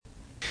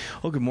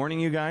Well, good morning,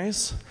 you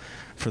guys.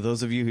 For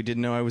those of you who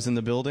didn't know I was in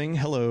the building,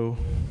 hello.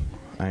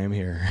 I am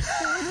here.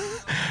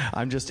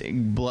 I'm just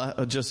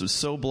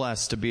so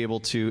blessed to be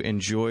able to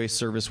enjoy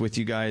service with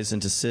you guys and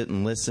to sit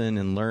and listen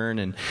and learn.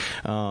 And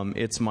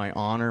it's my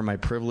honor, my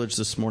privilege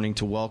this morning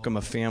to welcome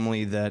a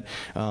family that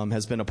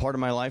has been a part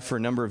of my life for a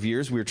number of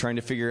years. We were trying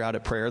to figure out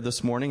at prayer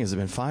this morning. Has it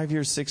been 5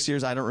 years, 6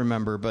 years? I don't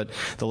remember. But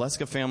the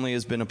Leska family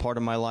has been a part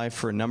of my life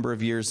for a number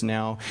of years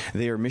now.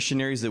 They are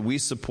missionaries that we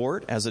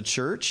support as a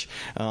church.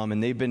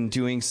 And they've been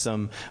doing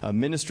some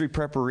ministry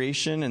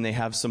preparation, and they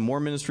have some more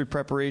ministry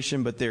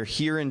preparation, but they're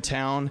here in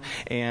town,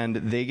 and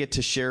they get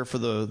to share for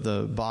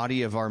the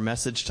body of our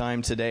message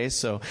time today.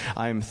 So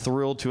I'm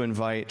thrilled to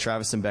invite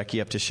Travis and Becky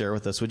up to share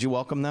with us. Would you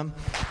welcome them?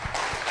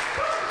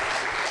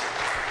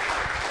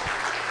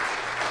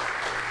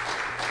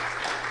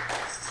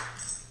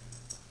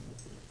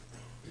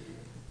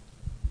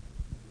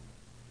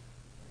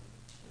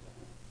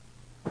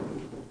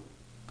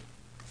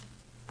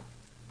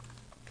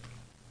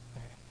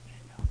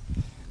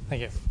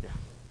 Thank you.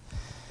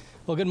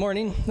 Well, good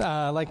morning.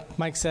 Like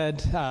Mike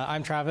said,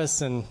 I'm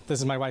Travis, and this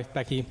is my wife,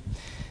 Becky.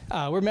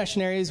 We're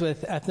missionaries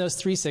with Ethnos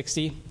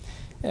 360,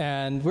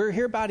 and we're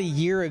here about a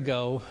year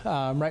ago,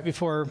 right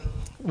before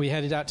we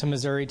headed out to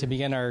Missouri to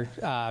begin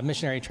our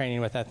missionary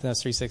training with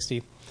Ethnos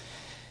 360.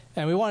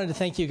 And we wanted to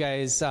thank you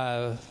guys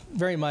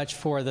very much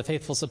for the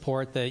faithful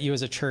support that you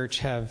as a church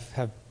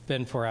have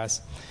been for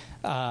us.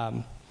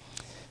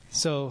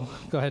 So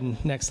go ahead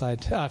and next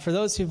slide. For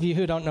those of you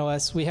who don't know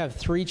us, we have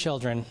 3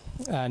 children.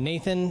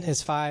 Nathan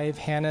is 5,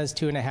 Hannah is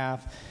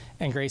 2.5,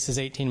 and Grace is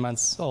 18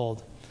 months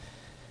old.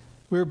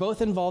 We were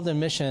both involved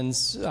in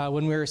missions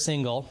when we were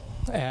single,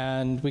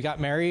 and we got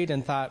married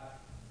and thought,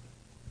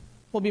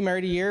 we'll be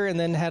married a year and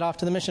then head off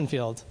to the mission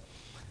field.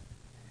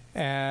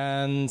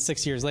 And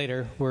 6 years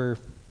later, we're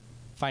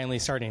finally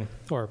starting,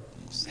 or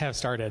have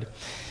started.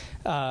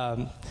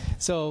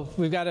 So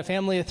we've got a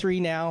family of 3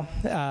 now.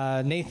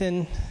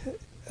 Nathan...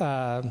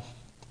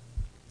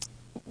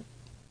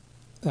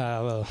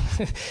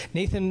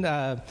 Nathan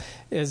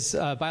is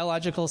a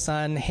biological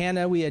son.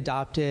 Hannah we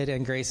adopted,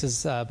 and Grace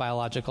is a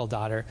biological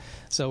daughter.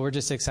 So we're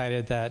just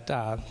excited that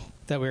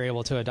we were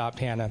able to adopt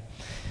Hannah.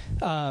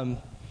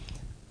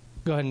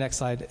 Go ahead, next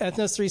slide.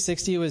 Ethnos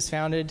 360 was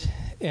founded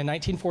in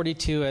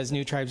 1942 as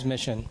New Tribes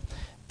Mission.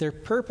 Their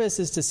purpose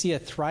is to see a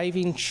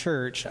thriving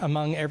church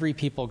among every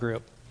people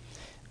group.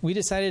 We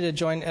decided to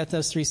join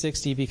Ethnos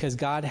 360 because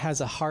God has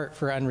a heart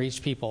for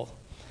unreached people.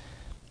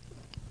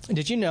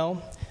 Did you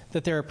know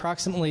that there are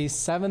approximately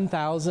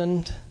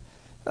 7,000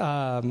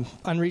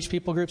 unreached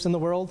people groups in the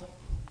world?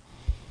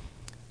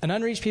 An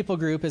unreached people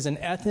group is an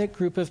ethnic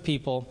group of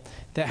people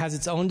that has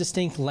its own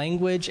distinct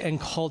language and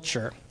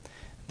culture.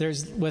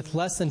 With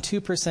less than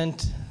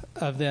 2%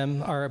 of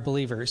them are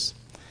believers.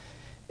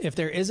 If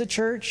there is a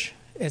church,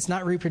 it's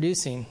not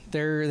reproducing.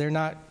 They're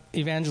not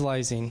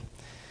evangelizing.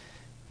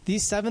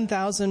 These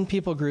 7,000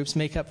 people groups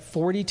make up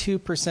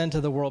 42%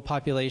 of the world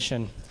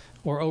population,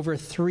 or over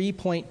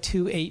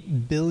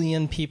 3.28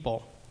 billion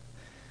people.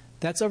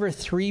 That's over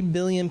 3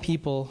 billion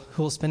people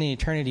who will spend an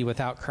eternity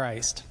without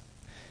Christ.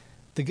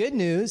 The good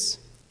news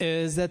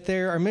is that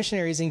there are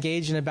missionaries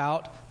engaged in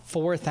about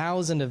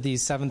 4,000 of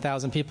these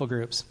 7,000 people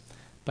groups.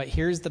 But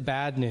here's the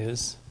bad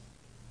news.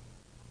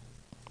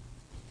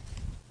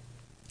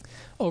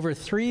 Over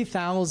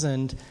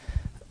 3,000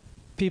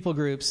 people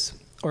groups,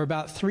 or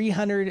about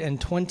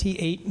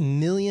 328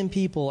 million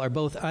people, are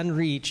both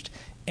unreached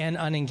and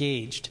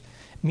unengaged,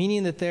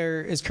 meaning that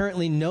there is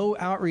currently no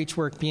outreach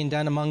work being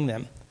done among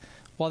them.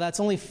 While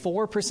that's only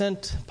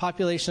 4%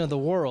 population of the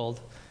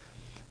world,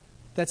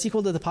 that's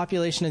equal to the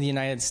population of the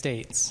United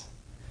States.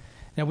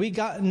 Now, we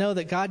know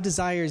that God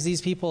desires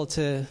these people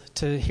to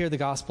hear the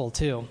gospel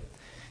too.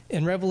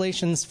 In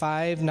Revelations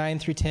 5, 9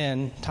 through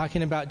 10,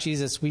 talking about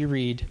Jesus, we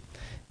read,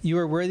 "You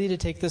are worthy to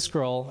take the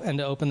scroll and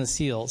to open the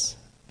seals,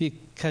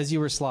 because you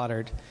were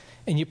slaughtered.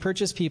 And you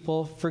purchased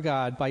people for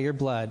God by your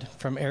blood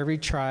from every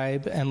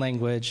tribe and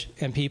language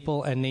and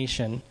people and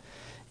nation.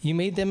 You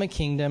made them a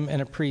kingdom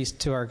and a priest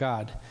to our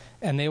God,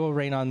 and they will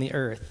reign on the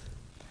earth."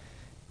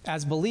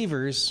 As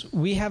believers,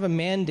 we have a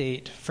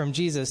mandate from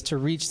Jesus to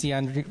reach the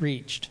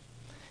unreached.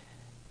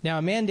 Now,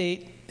 a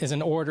mandate is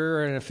an order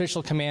or an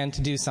official command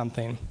to do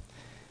something.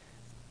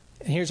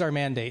 And here's our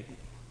mandate.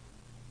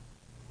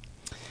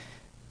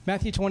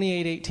 Matthew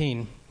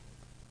 28:18.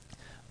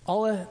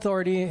 "All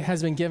authority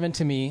has been given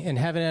to me in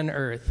heaven and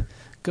earth.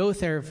 Go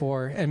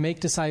therefore and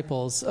make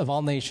disciples of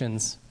all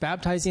nations,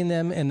 baptizing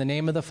them in the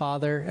name of the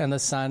Father and the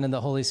Son and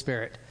the Holy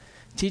Spirit,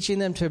 teaching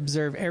them to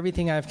observe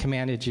everything I have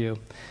commanded you.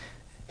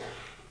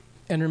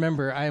 And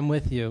remember, I am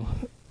with you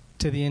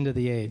to the end of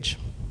the age."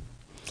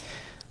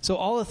 So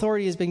all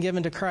authority has been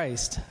given to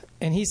Christ,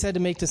 and he said to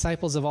make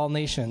disciples of all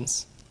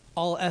nations,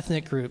 all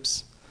ethnic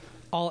groups,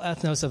 all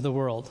ethnos of the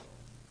world.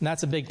 And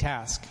that's a big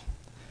task.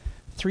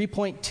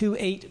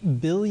 3.28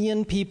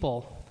 billion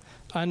people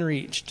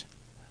unreached.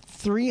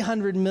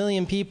 300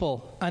 million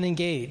people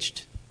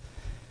unengaged.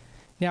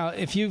 Now,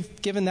 if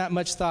you've given that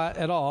much thought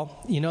at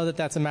all, you know that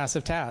that's a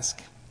massive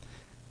task.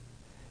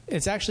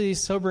 It's actually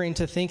sobering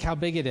to think how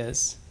big it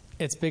is.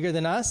 It's bigger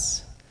than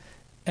us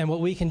and what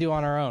we can do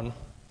on our own.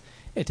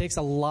 It takes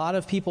a lot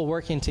of people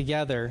working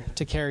together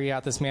to carry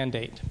out this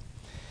mandate.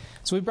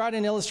 So we brought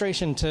an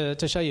illustration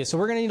to show you. So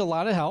we're going to need a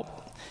lot of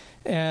help.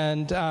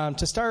 And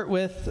to start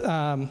with,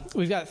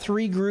 we've got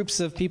 3 groups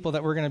of people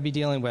that we're going to be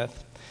dealing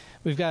with.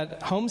 We've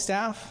got home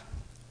staff,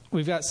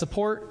 we've got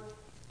support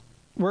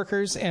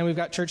workers, and we've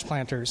got church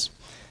planters.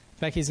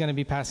 Becky's going to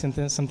be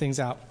passing some things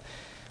out.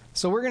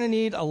 So we're going to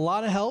need a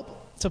lot of help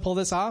to pull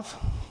this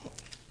off.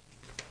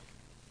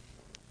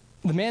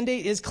 The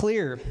mandate is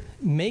clear.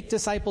 Make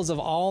disciples of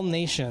all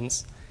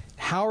nations.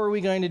 How are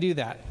we going to do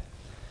that?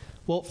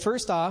 Well,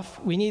 first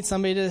off, we need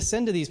somebody to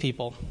send to these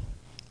people.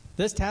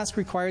 This task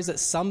requires that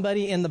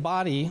somebody in the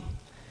body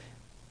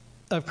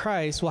of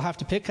Christ will have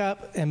to pick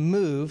up and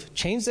move,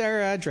 change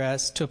their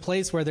address to a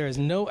place where there is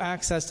no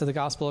access to the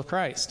gospel of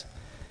Christ.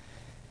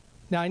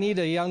 Now, I need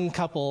a young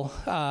couple,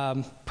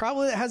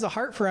 probably that has a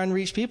heart for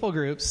unreached people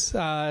groups,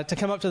 to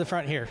come up to the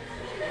front here.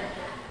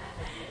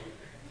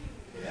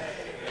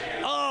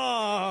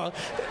 Oh!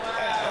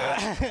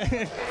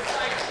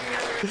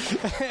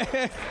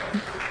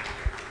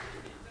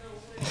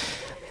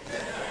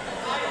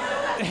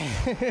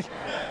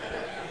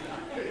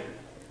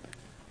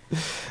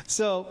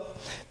 So,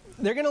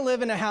 they're going to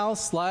live in a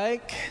house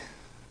like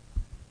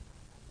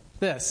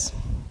this.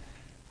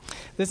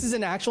 This is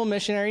an actual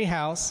missionary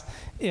house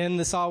in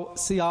the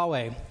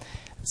Siawe.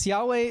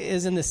 Siawe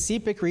is in the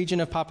Sepik region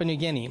of Papua New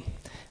Guinea.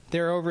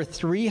 There are over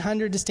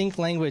 300 distinct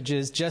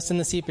languages just in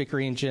the Sepik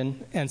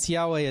region, and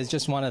Siawe is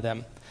just one of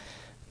them.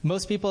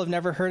 Most people have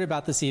never heard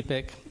about the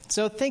Sepik,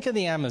 so think of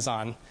the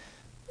Amazon.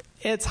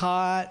 It's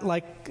hot,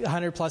 like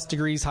 100 plus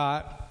degrees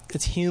hot.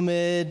 It's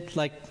humid,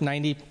 like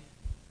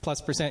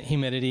 90+%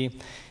 humidity,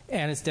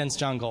 and it's dense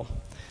jungle.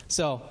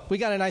 So we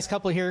got a nice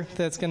couple here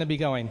that's going to be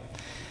going.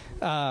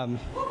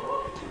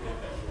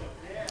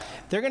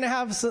 They're going to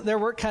have their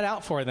work cut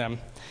out for them.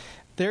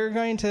 They're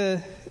going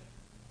to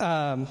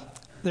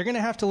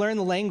have to learn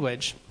the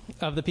language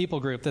of the people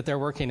group that they're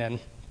working in.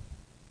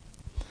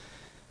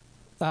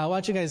 Why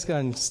don't you guys go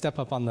and step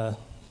up on the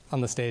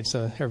stage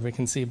so everybody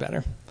can see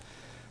better.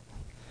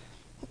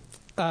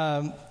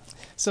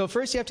 So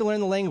first you have to learn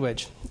the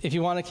language if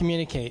you want to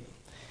communicate.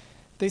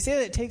 They say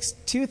that it takes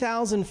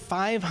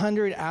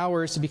 2,500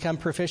 hours to become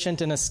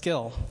proficient in a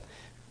skill.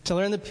 To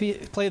learn to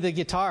play the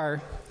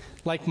guitar,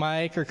 like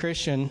Mike or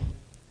Christian,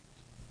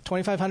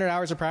 2,500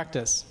 hours of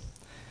practice.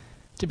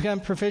 To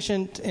become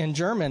proficient in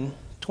German,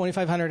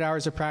 2,500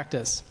 hours of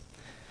practice.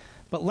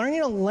 But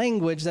learning a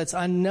language that's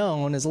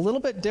unknown is a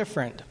little bit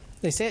different.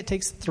 They say it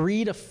takes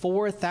 3,000 to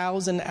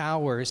 4,000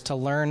 hours to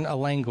learn a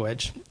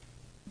language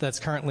that's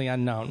currently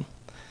unknown.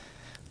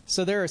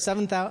 So there are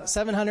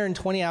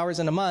 720 hours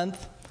in a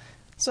month.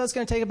 So it's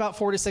going to take about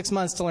 4 to 6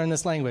 months to learn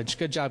this language.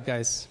 Good job,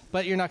 guys.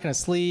 But you're not going to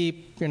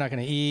sleep. You're not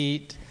going to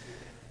eat.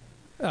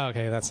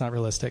 Okay, that's not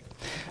realistic.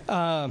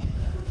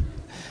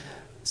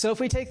 So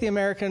if we take the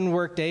American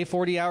work day,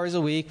 40 hours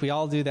a week, we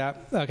all do that.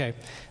 Okay,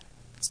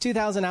 it's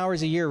 2,000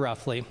 hours a year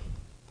roughly.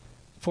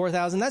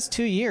 4,000, that's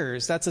 2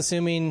 years. That's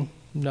assuming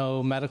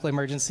no medical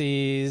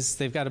emergencies.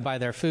 They've got to buy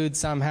their food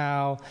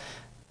somehow.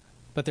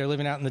 But they're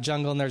living out in the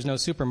jungle and there's no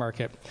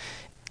supermarket.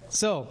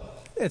 So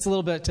it's a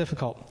little bit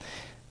difficult.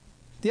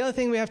 The other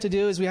thing we have to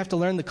do is we have to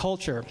learn the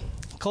culture.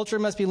 Culture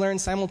must be learned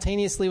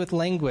simultaneously with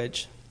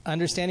language.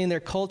 Understanding their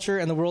culture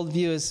and the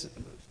worldview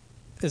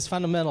is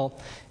fundamental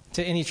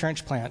to any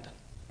church plant.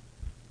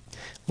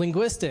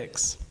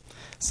 Linguistics.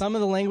 Some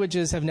of the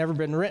languages have never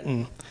been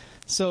written,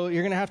 so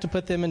you're going to have to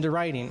put them into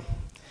writing.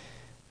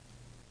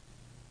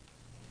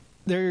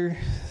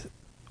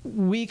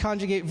 We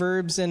conjugate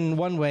verbs in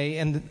one way,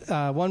 and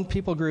one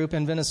people group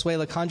in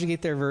Venezuela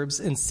conjugate their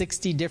verbs in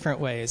 60 different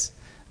ways.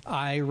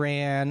 I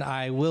ran,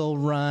 I will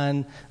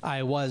run,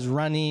 I was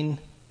running.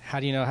 How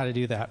do you know how to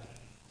do that?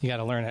 You got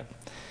to learn it.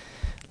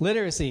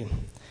 Literacy.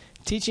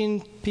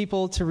 Teaching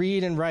people to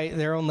read and write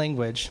their own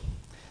language.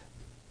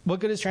 What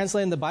good is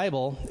translating the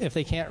Bible if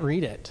they can't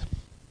read it?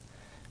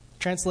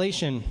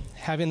 Translation.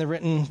 Having the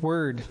written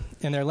word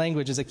in their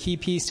language is a key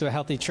piece to a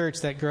healthy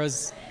church that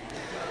grows.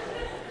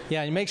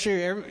 Yeah, you make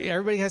sure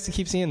everybody has to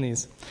keep seeing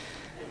these.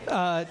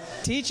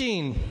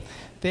 Teaching.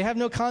 They have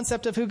no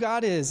concept of who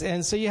God is,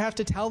 and so you have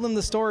to tell them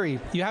the story.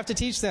 You have to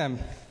teach them.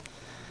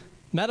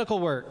 Medical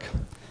work.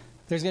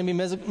 There's going to be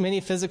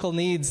many physical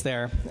needs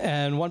there,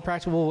 and one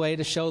practical way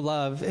to show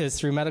love is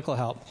through medical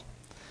help.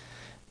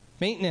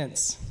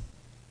 Maintenance.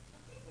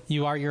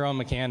 You are your own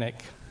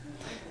mechanic.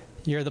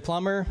 You're the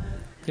plumber,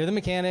 you're the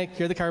mechanic,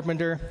 you're the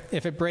carpenter.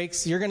 If it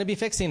breaks, you're going to be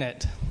fixing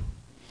it.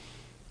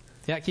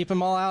 Yeah, keep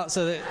them all out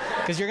so that,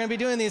 because you're going to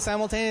be doing these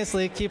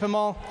simultaneously. Keep them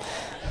all.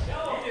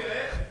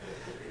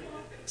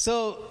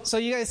 So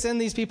you guys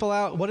send these people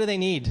out. What do they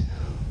need?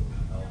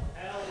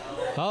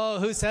 Oh,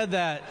 who said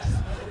that?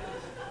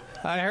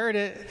 I heard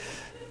it.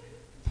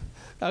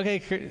 Okay,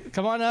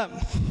 come on up.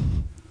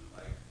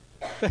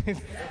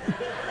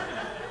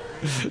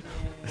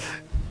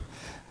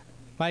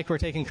 Mike, we're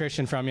taking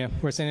Christian from you.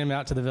 We're sending him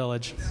out to the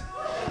village.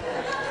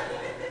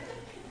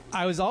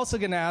 I was also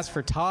going to ask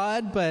for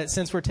Todd, but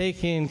since we're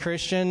taking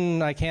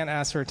Christian, I can't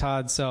ask for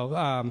Todd.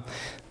 So,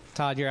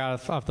 Todd, you're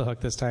off the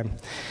hook this time.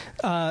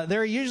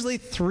 There are usually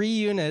 3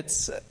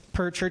 units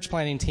per church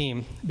planting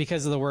team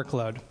because of the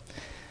workload.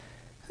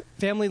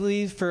 Family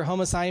leave for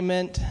home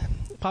assignment.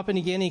 Papua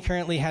New Guinea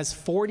currently has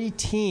 40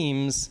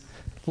 teams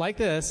like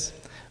this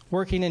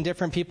working in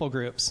different people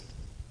groups.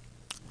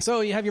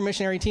 So you have your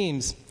missionary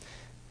teams,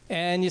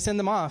 and you send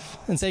them off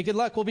and say, good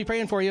luck, we'll be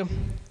praying for you.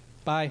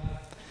 Bye.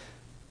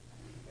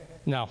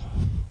 No.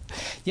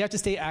 You have to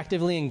stay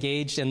actively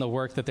engaged in the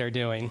work that they're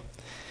doing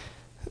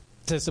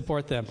to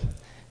support them.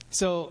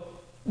 So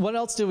what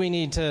else do we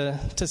need to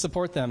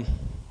support them?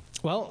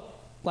 Well,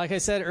 like I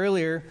said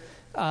earlier,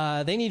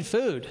 they need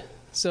food.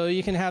 So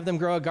you can have them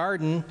grow a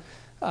garden,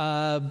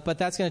 but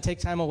that's going to take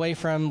time away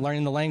from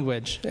learning the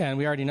language. And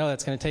we already know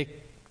that's going to take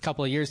a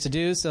couple of years to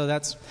do.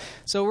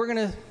 So we're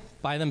going to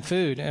buy them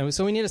food. And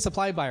so we need a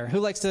supply buyer. Who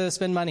likes to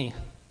spend money?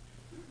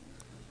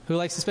 Who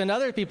likes to spend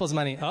other people's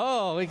money?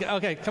 Oh,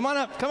 okay. Come on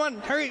up. Come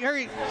on.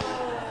 Hurry.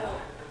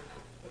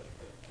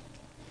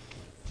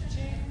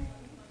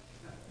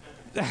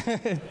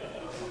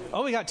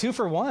 Oh, we got 2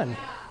 for 1.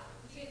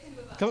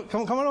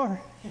 Come on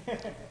over.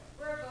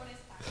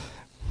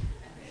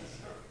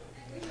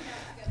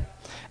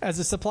 As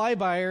a supply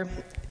buyer,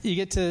 you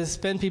get to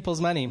spend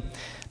people's money.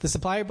 The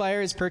supply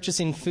buyer is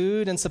purchasing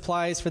food and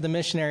supplies for the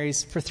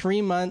missionaries for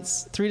 3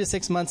 to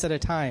 6 months at a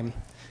time.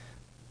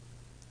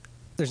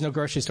 There's no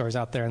grocery stores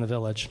out there in the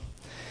village.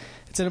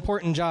 It's an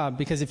important job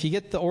because if you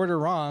get the order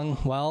wrong,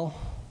 well,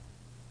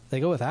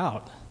 they go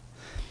without.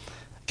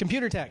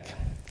 Computer tech.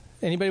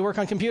 Anybody work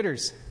on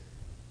computers?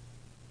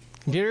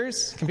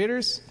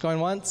 Computers? Going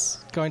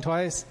once? Going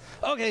twice?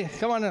 Okay,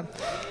 come on up.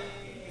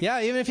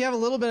 Yeah, even if you have a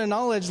little bit of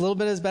knowledge, a little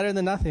bit is better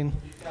than nothing.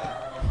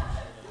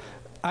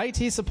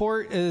 IT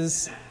support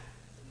is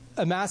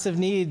a massive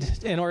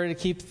need in order to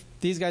keep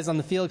these guys on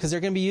the field because they're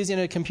going to be using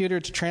a computer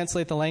to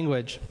translate the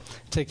language,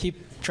 to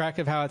keep track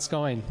of how it's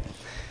going.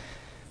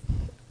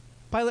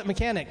 Pilot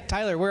mechanic,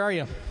 Tyler, where are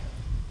you?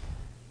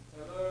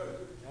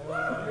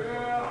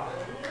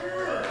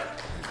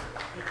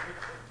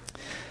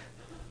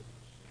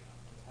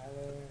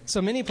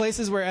 So many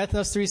places where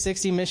Ethnos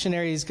 360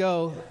 missionaries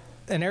go,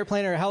 an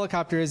airplane or a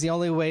helicopter is the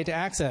only way to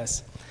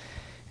access.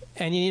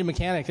 And you need a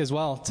mechanic as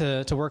well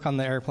to work on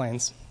the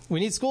airplanes. We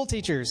need school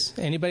teachers.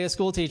 Anybody a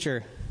school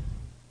teacher?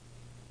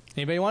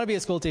 Anybody want to be a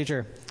school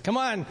teacher? Come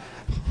on.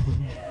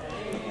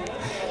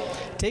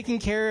 Taking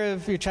care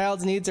of your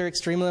child's needs are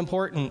extremely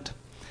important.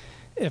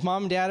 If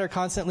mom and dad are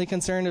constantly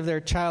concerned of their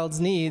child's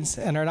needs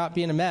and are not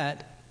being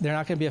met, they're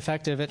not going to be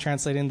effective at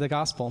translating the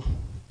gospel.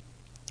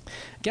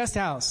 Guest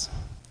house.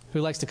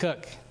 Who likes to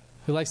cook?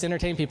 Who likes to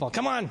entertain people?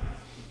 Come on.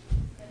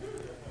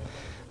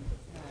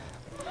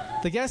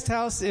 The guest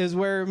house is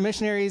where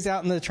missionaries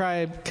out in the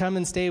tribe come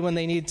and stay when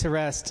they need to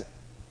rest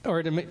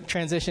or to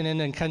transition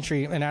in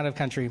country and out of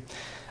country.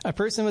 A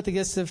person with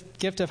the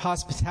gift of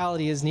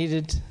hospitality is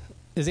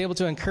able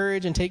to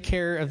encourage and take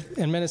care of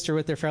and minister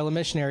with their fellow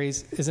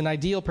missionaries, is an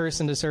ideal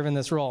person to serve in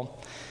this role.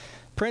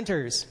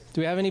 Printers.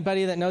 Do we have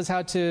anybody that knows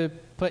how to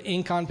put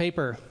ink on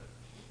paper?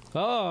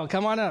 Oh,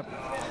 come on up.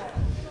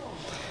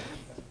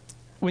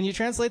 When you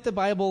translate the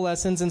Bible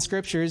lessons and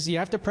scriptures, you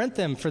have to print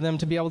them for them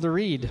to be able to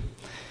read.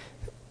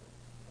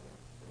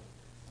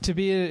 To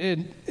be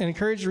an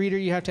encouraged reader,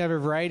 you have to have a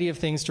variety of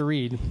things to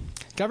read.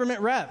 Government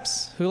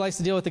reps. Who likes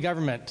to deal with the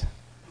government?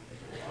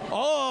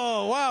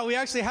 Oh, wow, we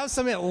actually have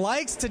somebody that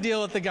likes to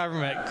deal with the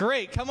government.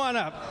 Great, come on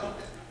up.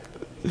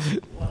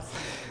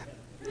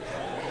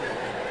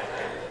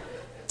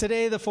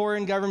 Today, the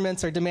foreign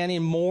governments are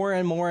demanding more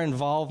and more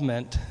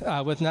involvement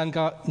with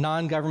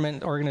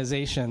non-government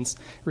organizations,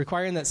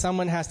 requiring that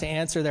someone has to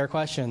answer their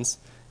questions.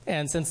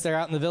 And since they're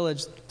out in the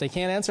village, they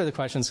can't answer the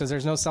questions because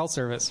there's no cell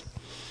service.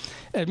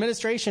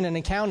 Administration and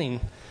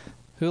accounting.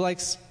 Who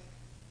likes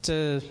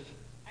to...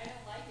 I don't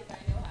like it, but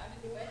I know how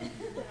to do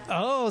it.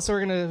 Oh, so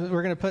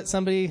we're gonna put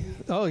somebody...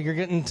 Oh, you're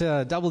getting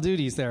to double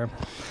duties there.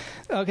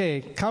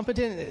 Okay,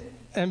 competent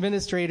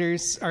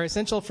administrators are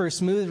essential for a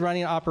smooth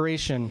running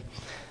operation.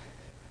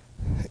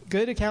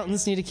 Good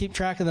accountants need to keep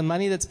track of the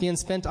money that's being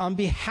spent on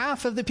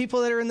behalf of the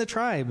people that are in the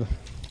tribe.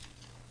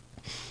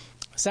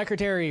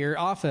 Secretary or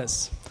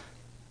office.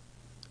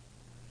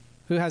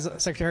 Who has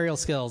secretarial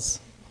skills?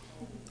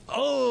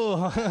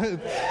 Oh,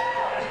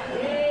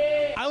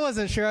 I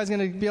wasn't sure I was going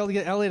to be able to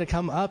get Ellie to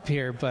come up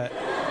here, but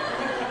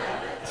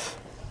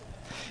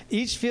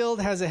each field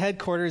has a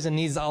headquarters and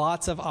needs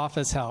lots of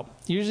office help.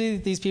 Usually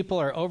these people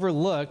are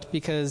overlooked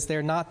because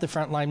they're not the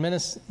frontline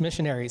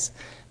missionaries.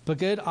 But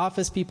good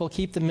office people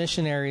keep the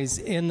missionaries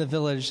in the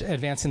village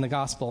advancing the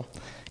gospel.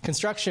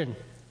 Construction.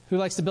 Who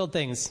likes to build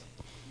things?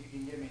 You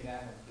can give me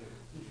that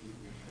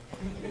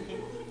one too.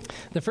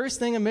 The first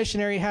thing a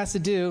missionary has to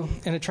do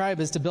in a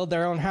tribe is to build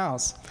their own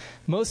house.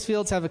 Most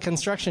fields have a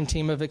construction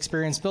team of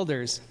experienced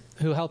builders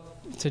who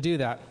help to do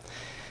that.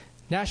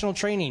 National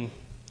training.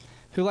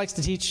 Who likes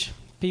to teach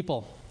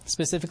people,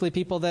 specifically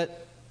people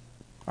that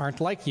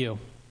aren't like you?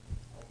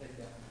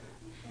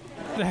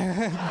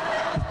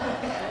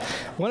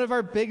 One of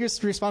our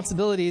biggest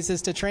responsibilities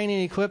is to train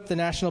and equip the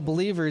national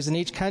believers in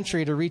each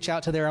country to reach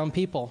out to their own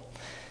people.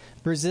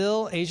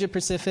 Brazil, Asia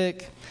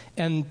Pacific,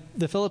 and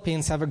the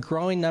Philippines have a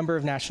growing number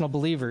of national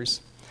believers.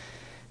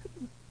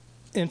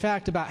 In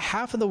fact, about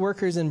half of the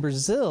workers in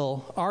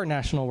Brazil are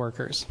national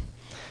workers.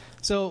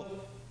 So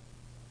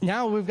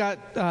now we've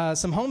got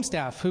some home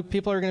staff who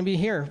people are going to be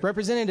here.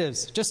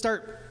 Representatives,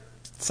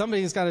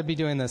 somebody's got to be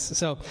doing this.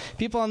 So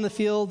people on the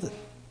field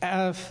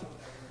have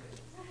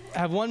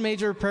one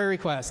major prayer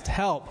request: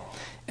 help.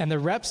 And the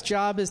rep's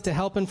job is to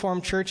help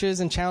inform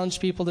churches and challenge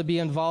people to be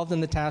involved in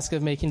the task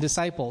of making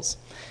disciples.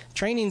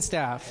 Training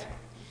staff.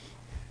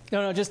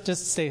 No, just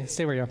stay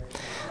where you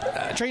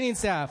are. Training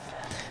staff.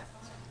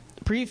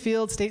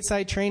 Pre-field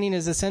stateside training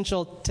is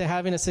essential to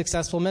having a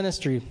successful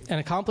ministry and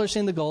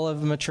accomplishing the goal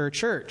of a mature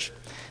church.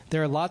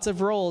 There are lots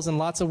of roles and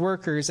lots of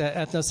workers at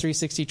Ethnos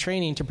 360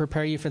 training to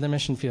prepare you for the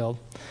mission field.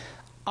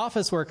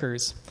 Office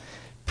workers.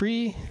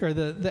 The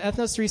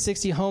Ethnos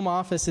 360 home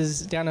office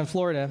is down in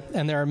Florida,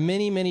 and there are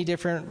many, many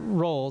different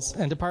roles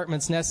and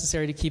departments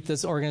necessary to keep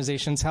those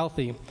organizations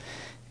healthy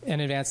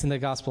and advancing the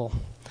gospel.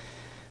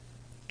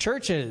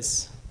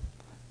 Churches.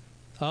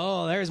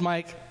 Oh, there's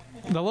Mike.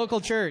 The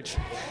local church.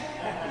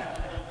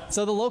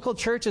 So the local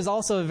church is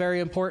also a very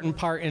important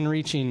part in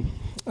reaching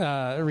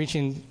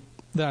the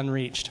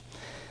unreached.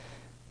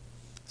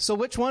 So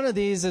which one of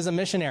these is a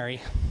missionary?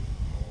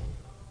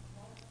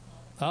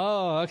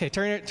 Oh, okay.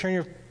 Turn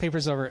your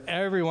papers over.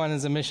 Everyone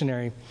is a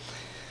missionary.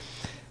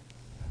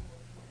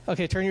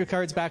 Okay, turn your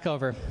cards back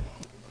over.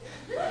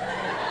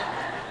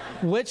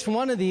 Which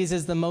one of these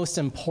is the most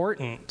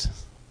important?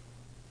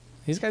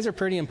 These guys are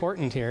pretty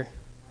important here.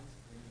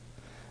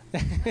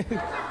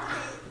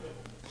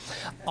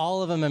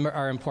 All of them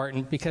are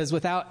important, because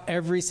without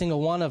every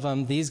single one of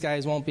them, these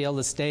guys won't be able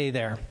to stay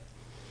there.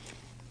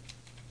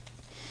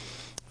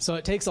 So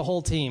it takes a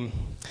whole team.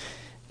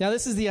 Now,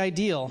 this is the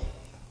ideal.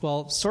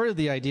 Well, sort of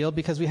the ideal,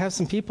 because we have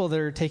some people that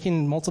are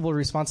taking multiple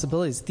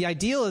responsibilities. The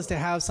ideal is to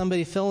have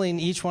somebody filling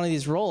each one of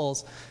these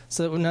roles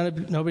so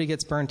that nobody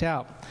gets burnt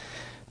out.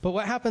 But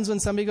what happens when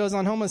somebody goes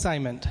on home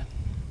assignment?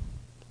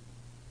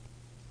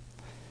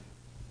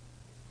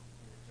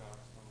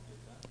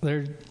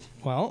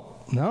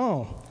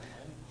 No.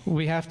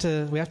 We have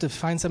to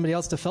find somebody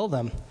else to fill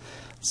them.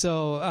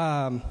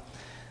 So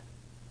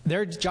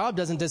their job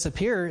doesn't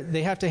disappear.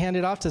 They have to hand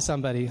it off to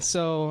somebody.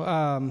 So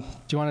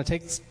do you want to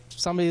take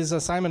somebody's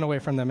assignment away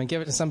from them and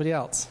give it to somebody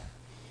else?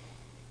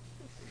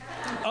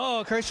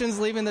 Oh, Christian's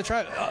leaving the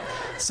tribe.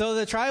 So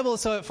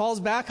it falls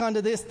back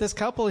onto this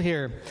couple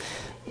here.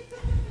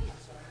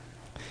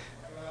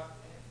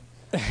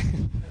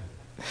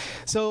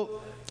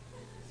 So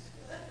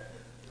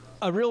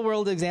a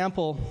real-world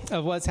example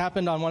of what's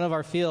happened on one of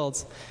our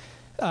fields.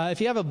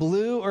 If you have a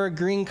blue or a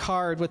green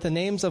card with the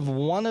names of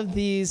one of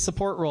these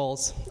support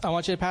roles, I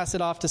want you to pass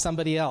it off to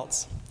somebody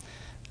else.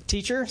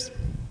 Teachers?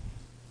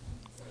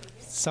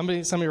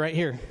 Somebody right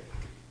here.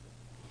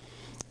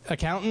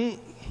 Accountant?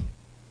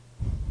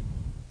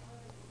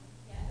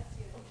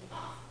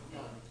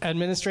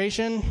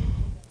 Administration?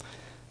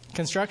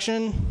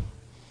 Construction?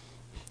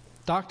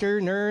 Doctor,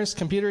 nurse,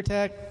 computer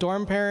tech,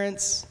 dorm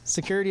parents,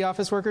 security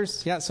office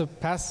workers? Yeah, so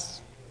pass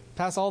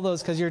all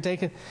those, because you're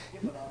taking... Yeah,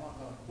 but I'm not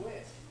going to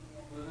quit.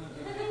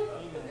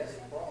 That's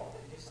the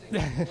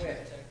problem.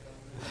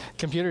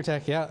 Computer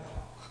tech, yeah.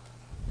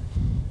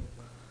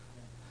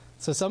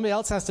 So somebody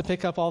else has to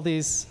pick up all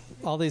these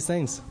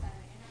things.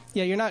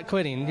 Yeah, you're not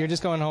quitting. You're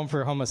just going home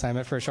for a home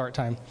assignment for a short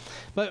time.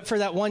 But for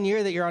that 1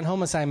 year that you're on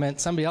home assignment,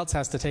 somebody else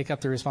has to take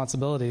up the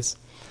responsibilities.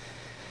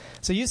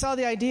 So you saw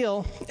the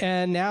ideal,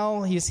 and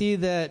now you see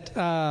that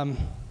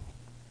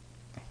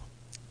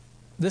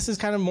this is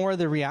kind of more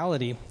the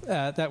reality,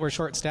 that we're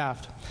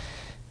short-staffed.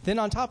 Then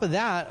on top of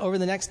that, over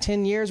the next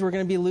 10 years, we're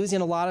going to be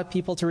losing a lot of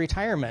people to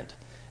retirement.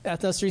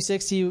 Ethnos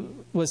 360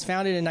 was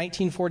founded in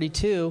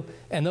 1942,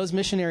 and those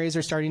missionaries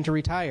are starting to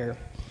retire.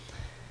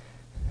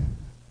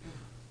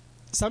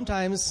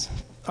 Sometimes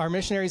our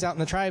missionaries out in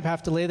the tribe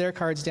have to lay their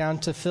cards down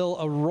to fill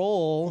a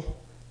role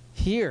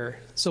here.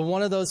 So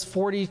one of those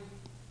 40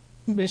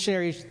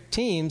 missionary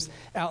teams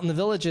out in the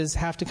villages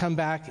have to come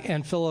back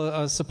and fill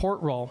a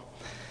support role.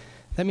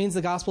 That means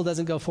the gospel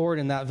doesn't go forward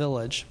in that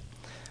village.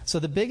 So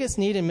the biggest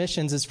need in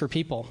missions is for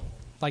people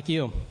like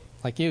you.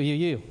 Like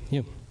you.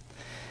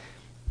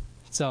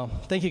 So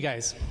thank you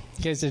guys.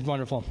 You guys did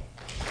wonderful.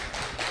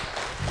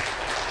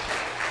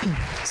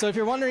 So if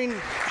you're wondering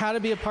how to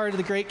be a part of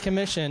the Great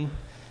Commission,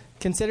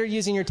 consider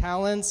using your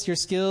talents, your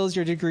skills,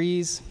 your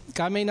degrees.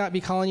 God may not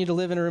be calling you to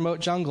live in a remote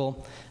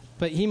jungle,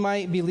 but he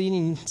might be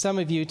leading some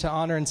of you to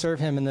honor and serve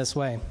him in this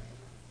way.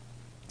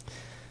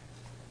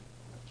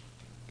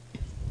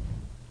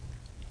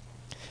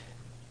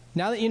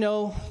 Now that you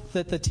know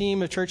that the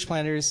team of church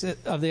planters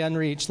of the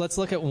unreached, let's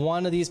look at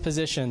one of these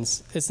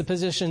positions. It's the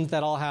position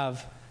that I'll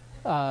have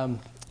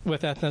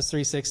with Ethnos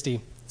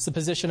 360. It's the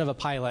position of a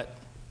pilot.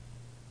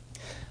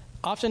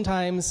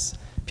 Oftentimes,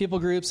 people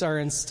groups are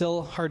in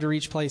still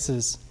hard-to-reach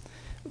places.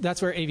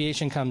 That's where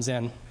aviation comes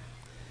in.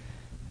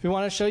 We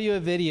want to show you a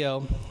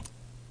video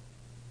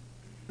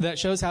that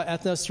shows how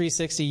Ethnos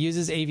 360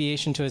 uses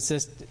aviation to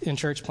assist in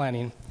church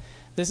planning.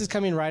 This is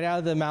coming right out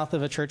of the mouth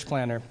of a church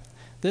planner.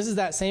 This is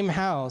that same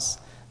house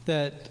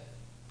that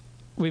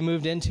we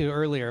moved into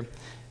earlier.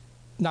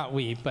 Not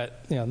we,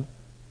 but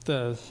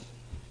the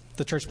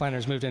church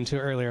planners moved into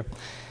earlier.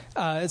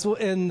 It's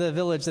in the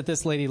village that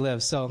this lady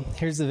lives. So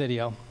here's the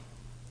video.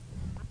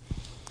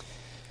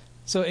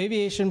 So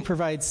aviation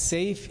provides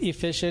safe,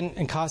 efficient,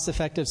 and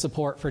cost-effective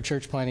support for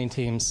church planning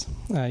teams.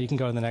 You can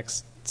go to the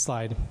next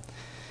slide.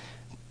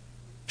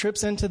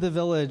 Trips into the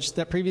village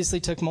that previously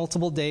took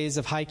multiple days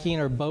of hiking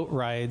or boat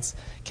rides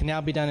can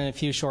now be done in a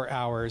few short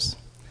hours.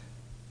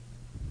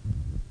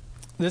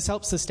 This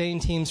helps sustain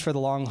teams for the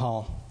long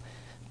haul.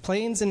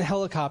 Planes and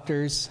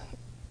helicopters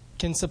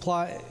can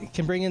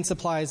bring in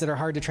supplies that are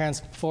hard to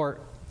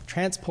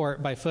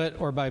transport by foot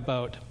or by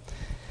boat.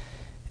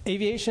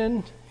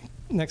 Aviation,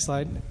 next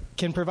slide,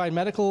 can provide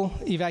medical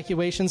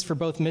evacuations for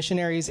both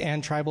missionaries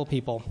and tribal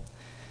people.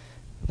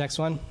 Next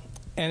one.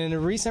 And in a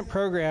recent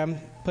program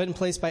put in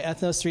place by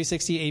Ethnos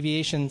 360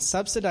 Aviation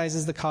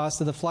subsidizes the cost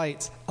of the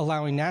flights,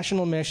 allowing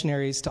national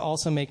missionaries to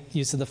also make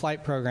use of the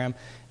flight program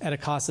at a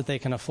cost that they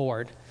can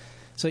afford.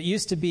 So it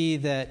used to be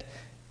that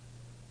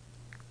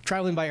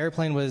traveling by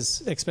airplane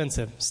was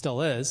expensive,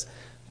 still is,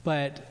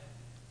 but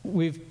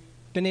we've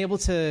been able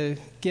to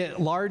get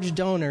large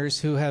donors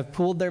who have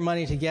pooled their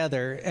money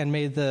together and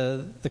made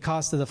the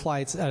cost of the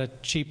flights at a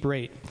cheap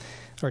rate,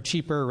 or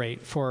cheaper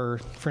rate for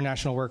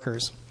national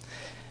workers.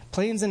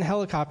 Planes and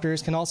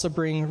helicopters can also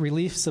bring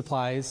relief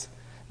supplies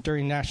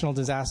during national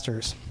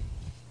disasters.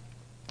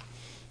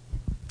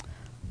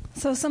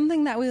 So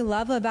something that we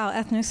love about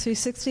Ethnos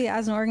 360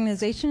 as an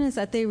organization is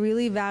that they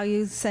really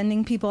value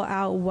sending people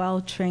out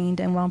well-trained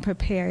and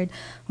well-prepared.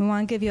 We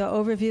want to give you an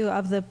overview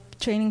of the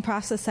training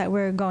process that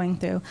we're going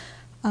through.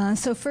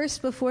 So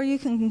first, before you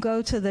can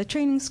go to the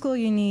training school,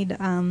 you need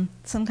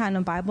some kind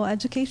of Bible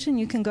education.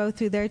 You can go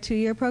through their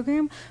 2-year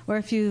program, or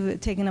if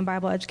you've taken a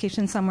Bible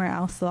education somewhere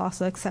else, they'll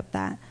also accept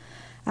that.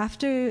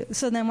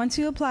 So then once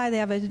you apply, they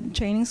have a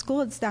training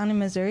school. It's down in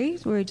Missouri,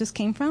 where we just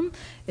came from.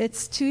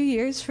 It's 2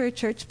 years for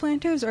church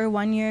planters, or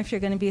 1 year if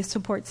you're going to be a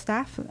support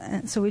staff.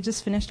 So we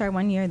just finished our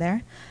 1 year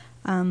there.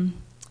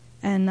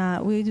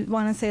 And we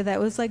want to say that it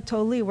was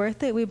totally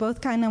worth it. We both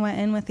kind of went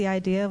in with the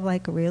idea of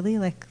really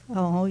a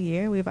whole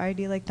year. We've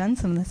already done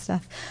some of this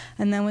stuff.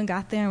 And then we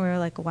got there and we were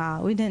like,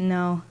 wow, we didn't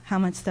know how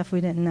much stuff we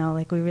didn't know.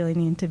 We really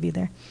needed to be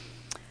there.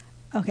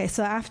 Okay,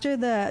 so after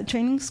the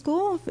training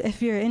school,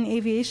 if you're in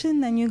aviation,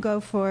 then you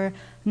go for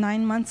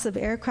 9 months of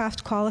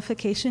aircraft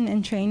qualification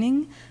and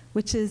training,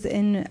 which is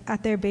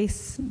at their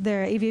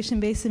aviation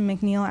base in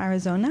McNeil,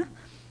 Arizona.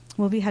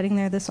 We'll be heading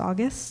there this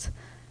August.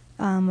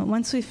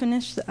 Once we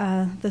finish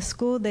the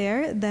school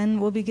there, then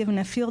we'll be given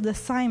a field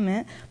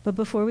assignment. But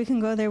before we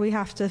can go there, we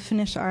have to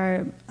finish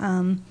our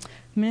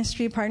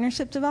ministry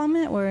partnership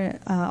development, or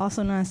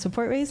also known as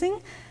support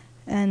raising.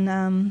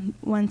 And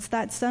once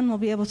that's done, we'll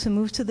be able to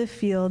move to the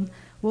field.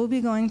 We'll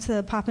be going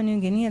to Papua New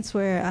Guinea. It's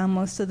where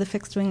most of the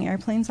fixed-wing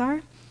airplanes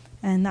are,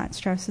 and that's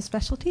Strauss's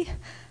specialty.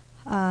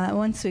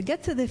 Once we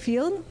get to the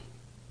field,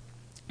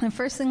 the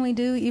first thing we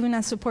do, even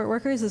as support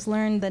workers, is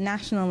learn the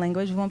national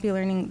language. We won't be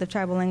learning the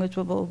tribal language,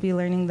 but we'll be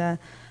learning the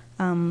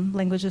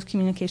language of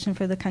communication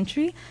for the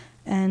country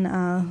and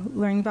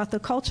learning about the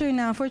culture.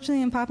 Now,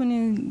 unfortunately, in Papua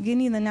New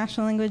Guinea, the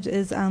national language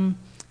is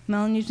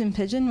Melanesian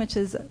Pidgin, which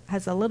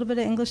has a little bit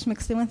of English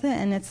mixed in with it,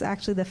 and it's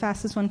actually the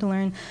fastest one to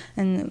learn,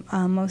 and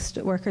most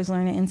workers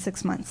learn it in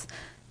 6 months.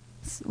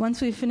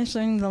 Once we finish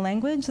learning the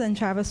language, then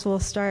Travis will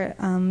start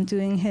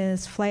doing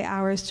his flight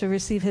hours to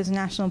receive his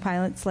national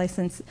pilot's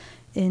license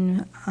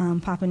in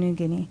Papua New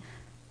Guinea.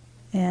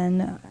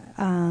 And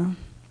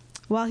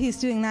while he's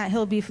doing that,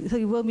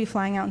 he will be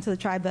flying out into the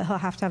tribe, but he'll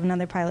have to have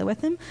another pilot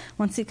with him.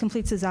 Once he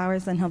completes his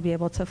hours, then he'll be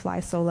able to fly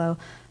solo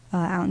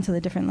out into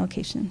the different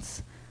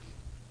locations.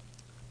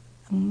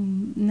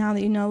 Now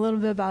that you know a little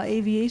bit about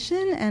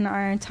aviation and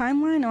our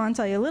timeline, I want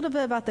to tell you a little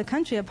bit about the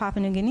country of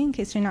Papua New Guinea, in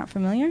case you're not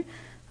familiar,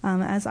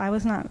 as I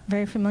was not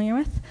very familiar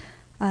with.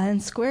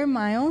 In square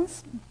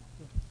miles,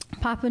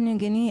 Papua New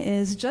Guinea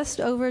is just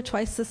over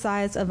twice the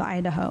size of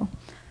Idaho.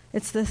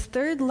 It's the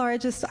 3rd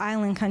largest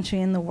island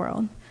country in the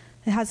world.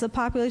 It has a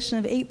population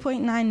of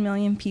 8.9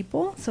 million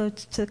people. So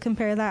to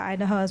compare that,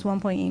 Idaho has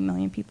 1.8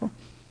 million people.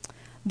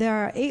 There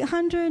are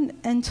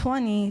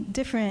 820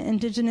 different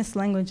indigenous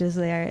languages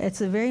there.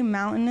 It's a very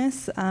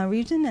mountainous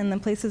region, and the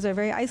places are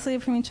very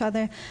isolated from each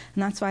other,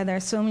 and that's why there are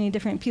so many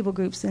different people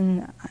groups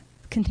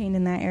contained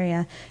in that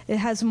area. It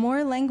has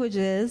more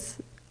languages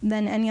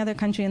than any other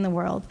country in the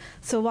world.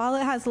 So while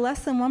it has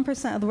less than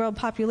 1% of the world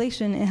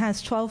population, it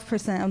has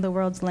 12% of the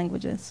world's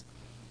languages.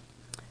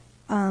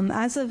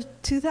 As of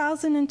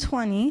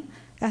 2020,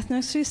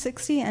 Ethnos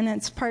 360 and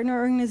its partner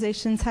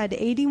organizations had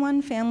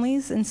 81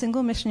 families and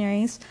single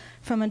missionaries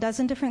from a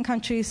dozen different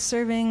countries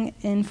serving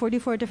in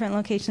 44 different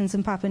locations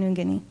in Papua New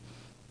Guinea.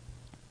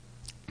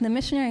 The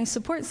Missionary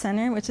Support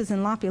Center, which is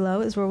in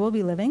Lopilo, is where we'll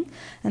be living,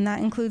 and that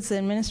includes the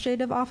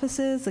administrative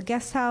offices, a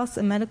guest house,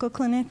 a medical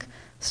clinic,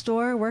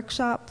 store,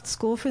 workshop,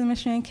 school for the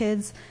missionary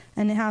kids,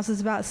 and it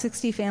houses about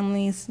 60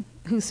 families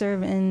who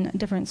serve in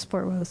different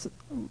support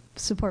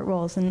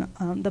roles, and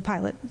the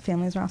pilot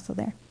families are also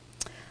there.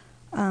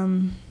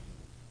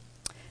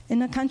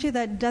 In a country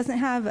that doesn't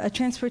have a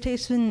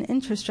transportation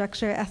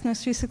infrastructure,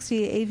 Ethnos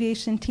 360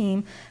 Aviation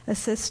Team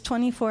assists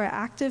 24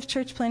 active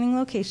church planting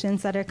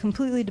locations that are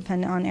completely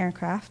dependent on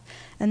aircraft,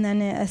 and then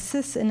it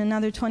assists in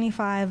another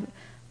 25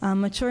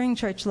 maturing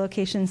church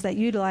locations that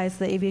utilize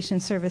the aviation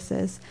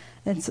services.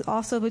 It's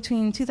also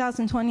between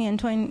 2020 and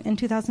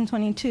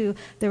 2022,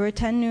 there were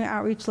 10 new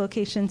outreach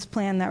locations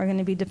planned that were going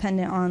to be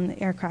dependent on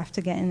aircraft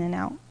to get in and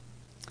out.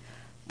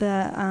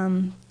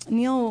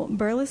 Neil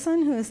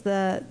Burleson, who is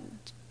the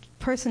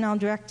personnel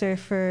director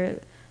for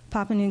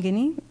Papua New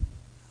Guinea,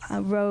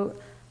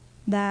 wrote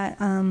that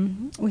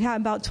we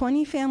have about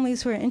 20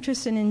 families who are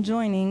interested in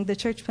joining the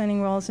church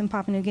planting roles in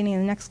Papua New Guinea in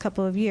the next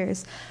couple of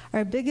years.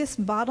 Our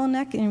biggest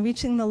bottleneck in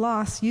reaching the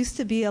lost used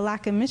to be a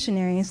lack of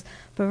missionaries,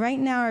 but right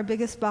now our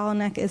biggest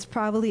bottleneck is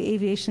probably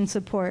aviation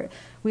support.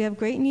 We have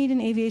great need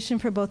in aviation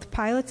for both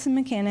pilots and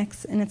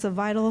mechanics, and it's a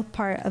vital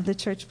part of the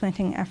church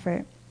planting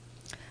effort.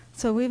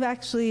 So we've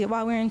actually,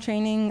 while we were in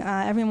training,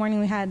 every morning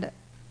we had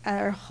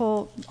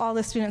all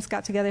the students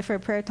got together for a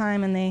prayer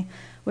time, and they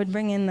would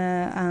bring in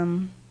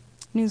the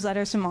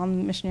newsletters from all the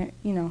missionaries,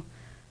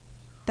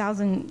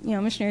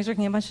 missionaries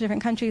working in a bunch of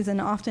different countries, and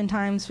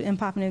oftentimes in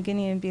Papua New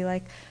Guinea it'd be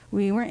like,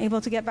 we weren't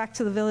able to get back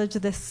to the village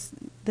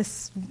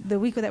the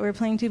week that we were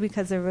planning to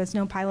because there was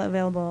no pilot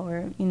available,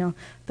 or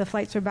the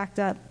flights were backed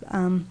up.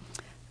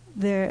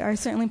 There are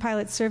certainly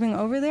pilots serving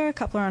over there. A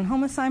couple are on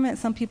home assignment.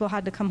 Some people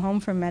had to come home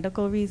for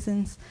medical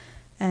reasons,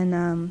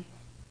 and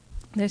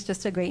there's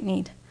just a great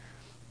need.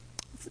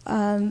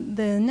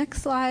 The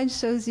next slide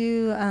shows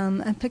you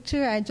a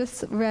picture I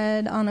just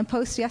read on a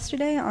post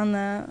yesterday on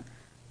the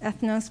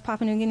Ethnos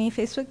Papua New Guinea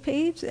Facebook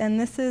page, and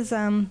this is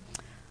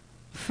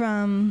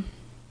from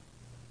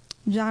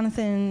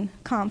Jonathan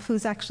Kampf,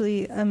 who's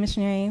actually a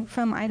missionary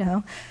from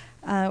Idaho,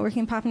 working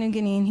in Papua New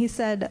Guinea, and he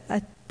said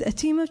a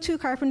team of 2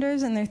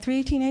 carpenters and their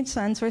 3 teenage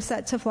sons were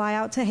set to fly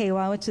out to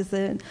Hewa, which is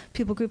the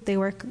people group they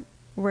work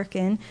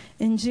in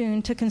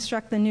June to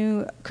construct the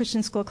new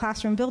Christian school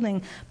classroom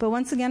building. But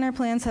once again, our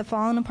plans have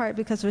fallen apart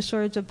because of a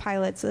shortage of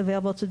pilots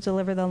available to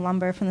deliver the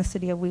lumber from the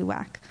city of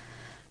Wewak.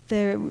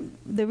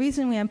 The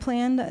reason we had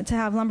planned to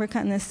have lumber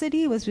cut in the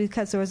city was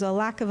because there was a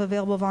lack of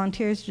available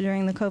volunteers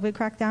during the COVID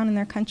crackdown in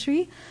their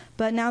country.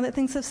 But now that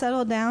things have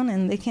settled down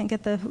and they can't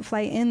get the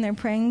flight in, they're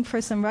praying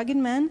for some rugged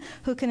men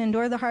who can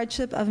endure the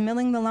hardship of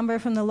milling the lumber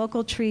from the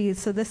local trees.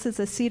 So this is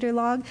a cedar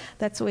log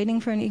that's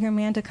waiting for an eager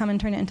man to come and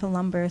turn it into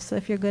lumber. So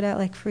if you're good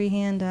at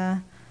freehand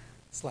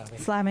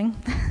slabbing,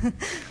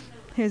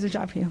 here's a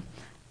job for you.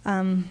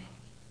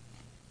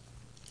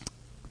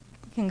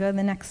 You can go to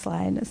the next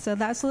slide. So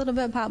that's a little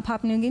bit about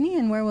Papua New Guinea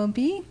and where we'll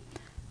be.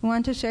 We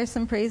want to share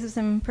some praises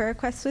and prayer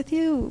requests with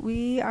you.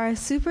 We are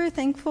super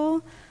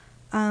thankful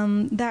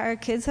that our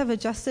kids have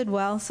adjusted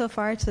well so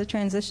far to the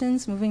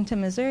transitions, moving to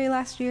Missouri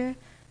last year,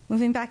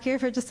 moving back here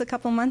for just a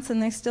couple months,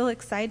 and they're still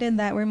excited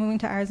that we're moving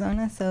to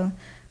Arizona. So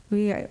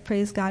we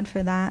praise God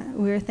for that.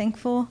 We're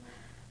thankful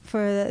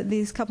for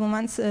these couple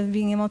months of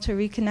being able to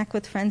reconnect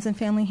with friends and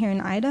family here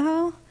in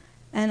Idaho.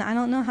 And I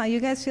don't know how you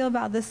guys feel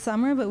about this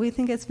summer, but we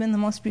think it's been the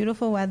most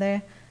beautiful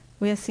weather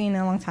we have seen in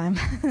a long time.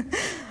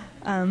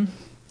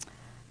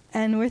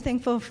 And we're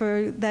thankful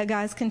for that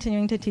God's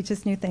continuing to teach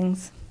us new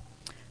things.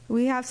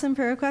 We have some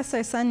prayer requests.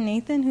 Our son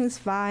Nathan, who's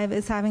 5,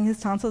 is having his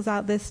tonsils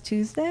out this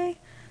Tuesday.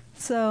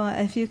 So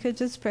if you could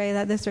just pray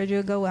that the surgery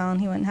would go well and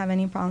he wouldn't have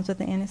any problems with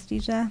the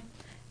anesthesia.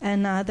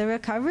 And the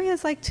recovery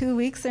is 2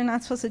 weeks. They're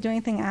not supposed to do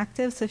anything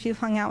active. So if you've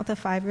hung out with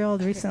a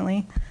 5-year-old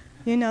recently,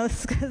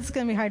 it's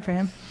going to be hard for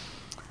him.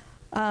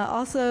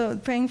 Also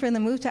praying for the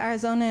move to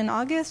Arizona in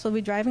August. We'll be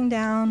driving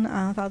down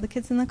with all the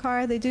kids in the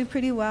car. They do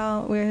pretty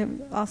well. We're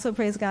also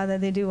praise God that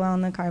they do well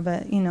in the car,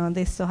 but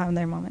they still have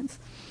their moments.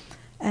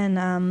 And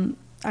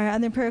our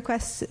other prayer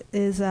request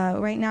is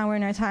right now we're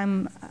in our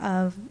time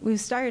we've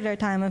started our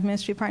time of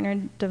ministry partner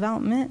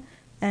development,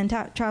 and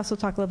Charles will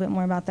talk a little bit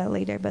more about that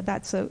later, but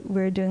that's what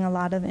we're doing a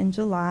lot of in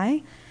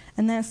July.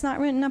 And then it's not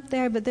written up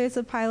there, but there's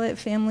a pilot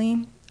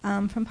family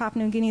from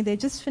Papua New Guinea. They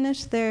just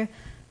finished their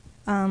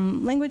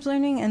language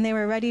learning, and they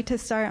were ready to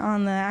start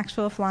on the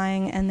actual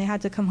flying, and they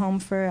had to come home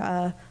for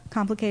a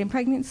complicated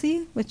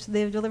pregnancy, which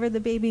they've delivered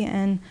the baby,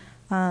 and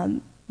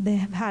they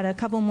have had a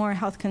couple more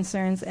health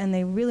concerns, and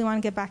they really want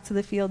to get back to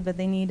the field, but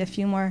they need a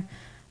few more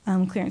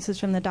clearances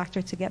from the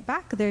doctor to get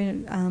back.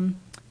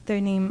 Their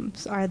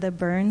names are the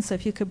Burns, so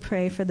if you could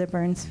pray for the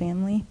Burns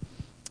family,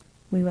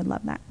 we would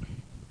love that.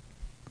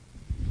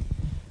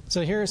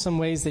 So here are some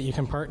ways that you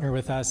can partner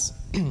with us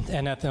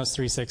and Ethnos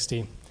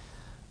 360.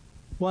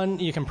 One,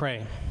 you can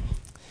pray.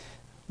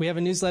 We have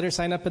a newsletter,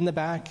 sign up in the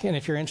back, and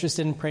if you're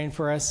interested in praying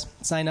for us,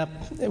 sign up.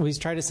 We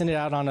try to send it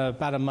out on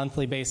about a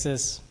monthly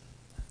basis.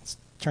 It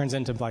turns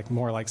into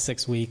more like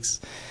 6 weeks.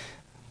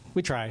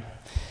 We try.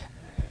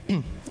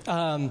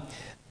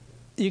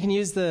 You can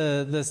use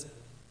the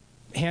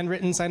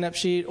handwritten sign-up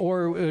sheet,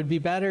 or it would be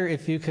better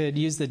if you could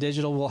use the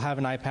digital. We'll have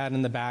an iPad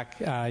in the back.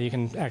 You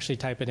can actually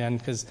type it in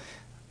because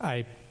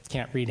I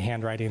can't read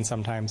handwriting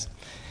sometimes.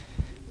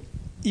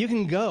 You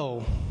can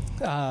go.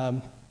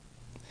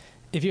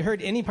 If you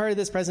heard any part of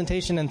this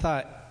presentation and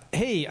thought,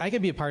 hey, I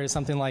could be a part of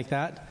something like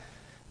that,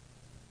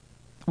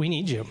 we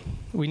need you.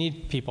 We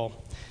need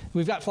people.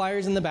 We've got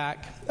flyers in the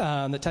back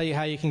that tell you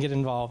how you can get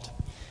involved.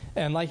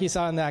 And like you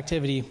saw in the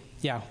activity,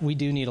 yeah, we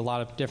do need a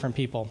lot of different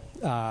people.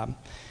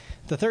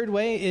 The third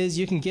way is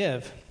you can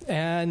give.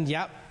 And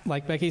yeah,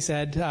 like Becky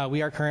said,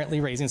 we are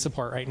currently raising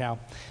support right now.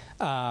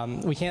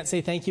 We can't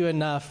say thank you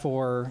enough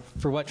for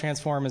what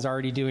Transform is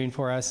already doing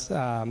for us,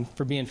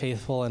 for being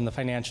faithful in the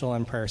financial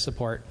and prayer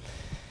support.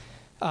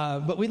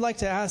 But we'd like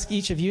to ask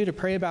each of you to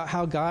pray about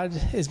how God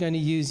is going to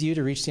use you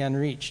to reach the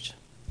unreached.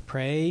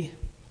 Pray,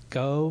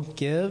 go,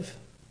 give,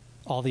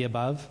 all the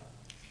above.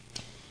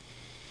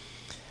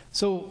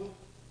 So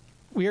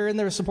we are in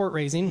the support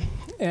raising,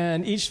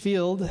 and each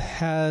field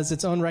has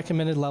its own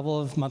recommended level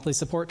of monthly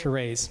support to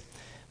raise.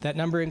 That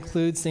number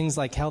includes things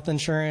like health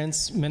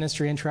insurance,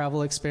 ministry and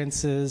travel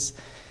expenses.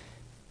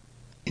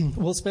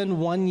 We'll spend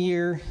 1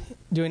 year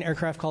doing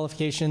aircraft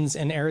qualifications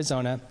in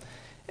Arizona,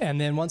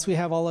 and then once we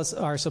have all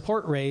our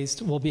support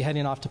raised, we'll be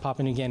heading off to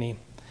Papua New Guinea.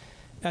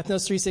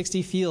 Ethnos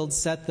 360 fields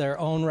set their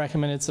own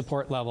recommended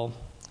support level,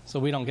 so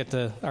we don't get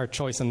our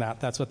choice in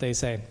that. That's what they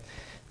say.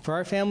 For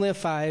our family of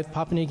 5,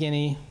 Papua New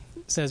Guinea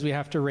says we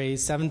have to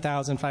raise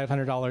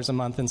 $7,500 a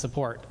month in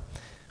support.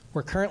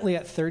 We're currently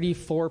at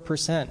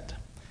 34%,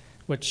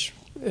 which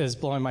is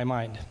blowing my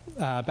mind.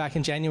 Back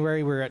in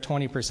January, we were at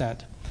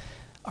 20%.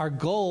 Our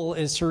goal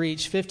is to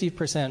reach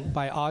 50%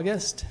 by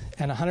August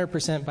and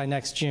 100% by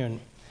next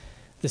June.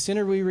 The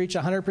sooner we reach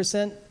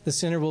 100%, the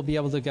sooner we'll be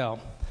able to go.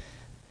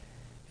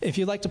 If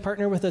you'd like to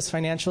partner with us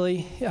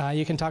financially,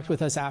 you can talk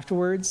with us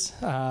afterwards.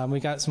 We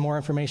got some more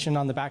information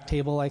on the back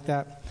table like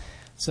that.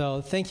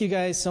 So thank you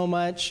guys so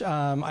much.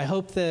 I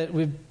hope that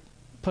we've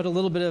put a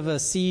little bit of a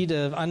seed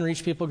of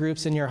unreached people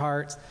groups in your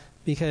hearts,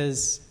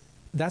 because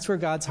that's where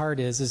God's heart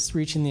is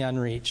reaching the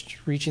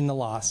unreached, reaching the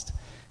lost.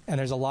 And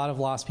there's a lot of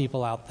lost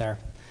people out there.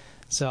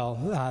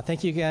 So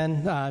thank you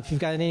again. If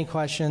you've got any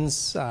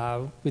questions,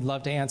 we'd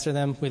love to answer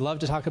them. We love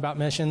to talk about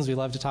missions. We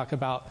love to talk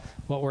about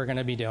what we're going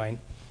to be doing.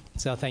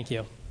 So thank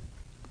you.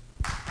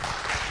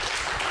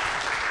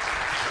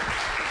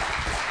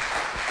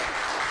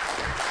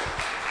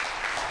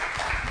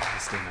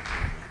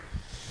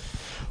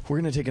 We're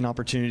going to take an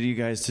opportunity, you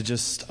guys, to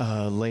just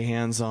lay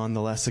hands on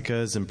the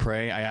Lessicas and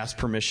pray. I asked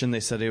permission.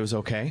 They said it was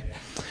okay.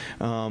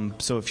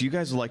 So if you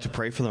guys would like to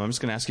pray for them, I'm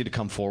just going to ask you to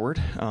come forward.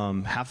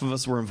 Half of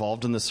us were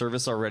involved in the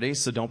service already,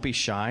 so don't be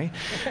shy.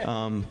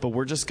 But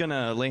we're just going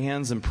to lay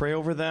hands and pray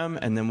over them,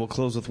 and then we'll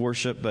close with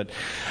worship. But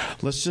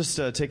let's just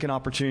take an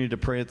opportunity to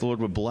pray that the Lord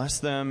would bless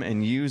them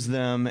and use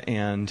them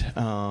and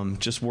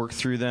just work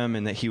through them,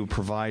 and that He would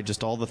provide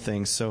just all the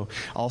things. So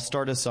I'll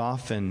start us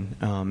off, and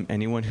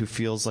anyone who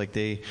feels like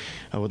they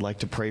would like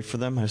to pray for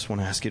them, I just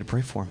want to ask you to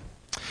pray for them.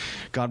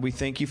 God, we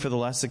thank you for the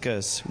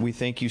Lessicas. We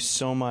thank you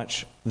so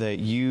much that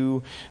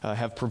you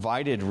have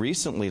provided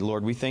recently,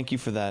 Lord. We thank you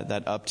for that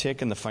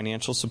uptick in the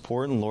financial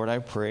support. And Lord, I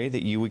pray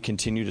that you would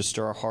continue to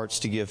stir our hearts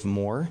to give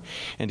more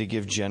and to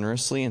give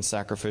generously and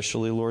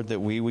sacrificially, Lord, that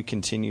we would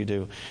continue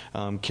to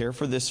care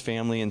for this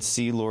family and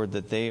see, Lord,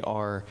 that they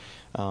are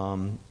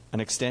an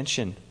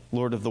extension,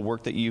 Lord, of the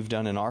work that you've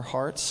done in our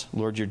hearts.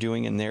 Lord, you're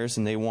doing in theirs,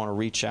 and they want to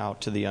reach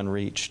out to the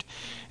unreached.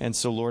 And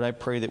so, Lord, I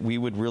pray that we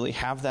would really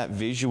have that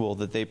visual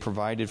that they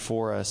provided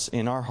for us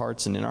in our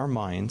hearts and in our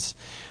minds,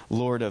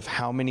 Lord, of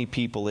how many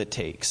people it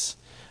takes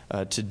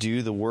to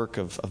do the work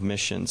of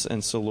missions.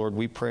 And so, Lord,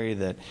 we pray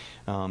that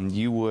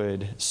you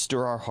would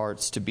stir our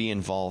hearts to be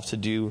involved, to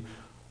do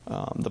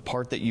the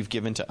part that you've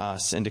given to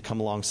us and to come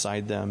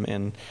alongside them.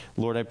 And,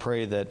 Lord, I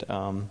pray that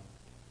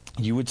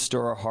you would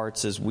stir our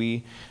hearts as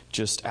we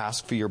just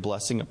ask for your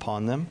blessing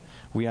upon them.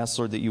 We ask,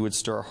 Lord, that you would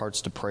stir our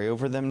hearts to pray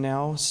over them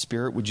now.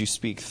 Spirit, would you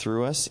speak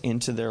through us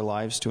into their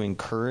lives to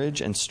encourage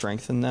and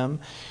strengthen them?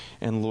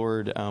 And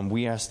Lord,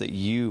 we ask that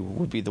you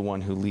would be the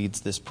one who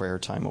leads this prayer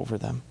time over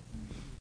them.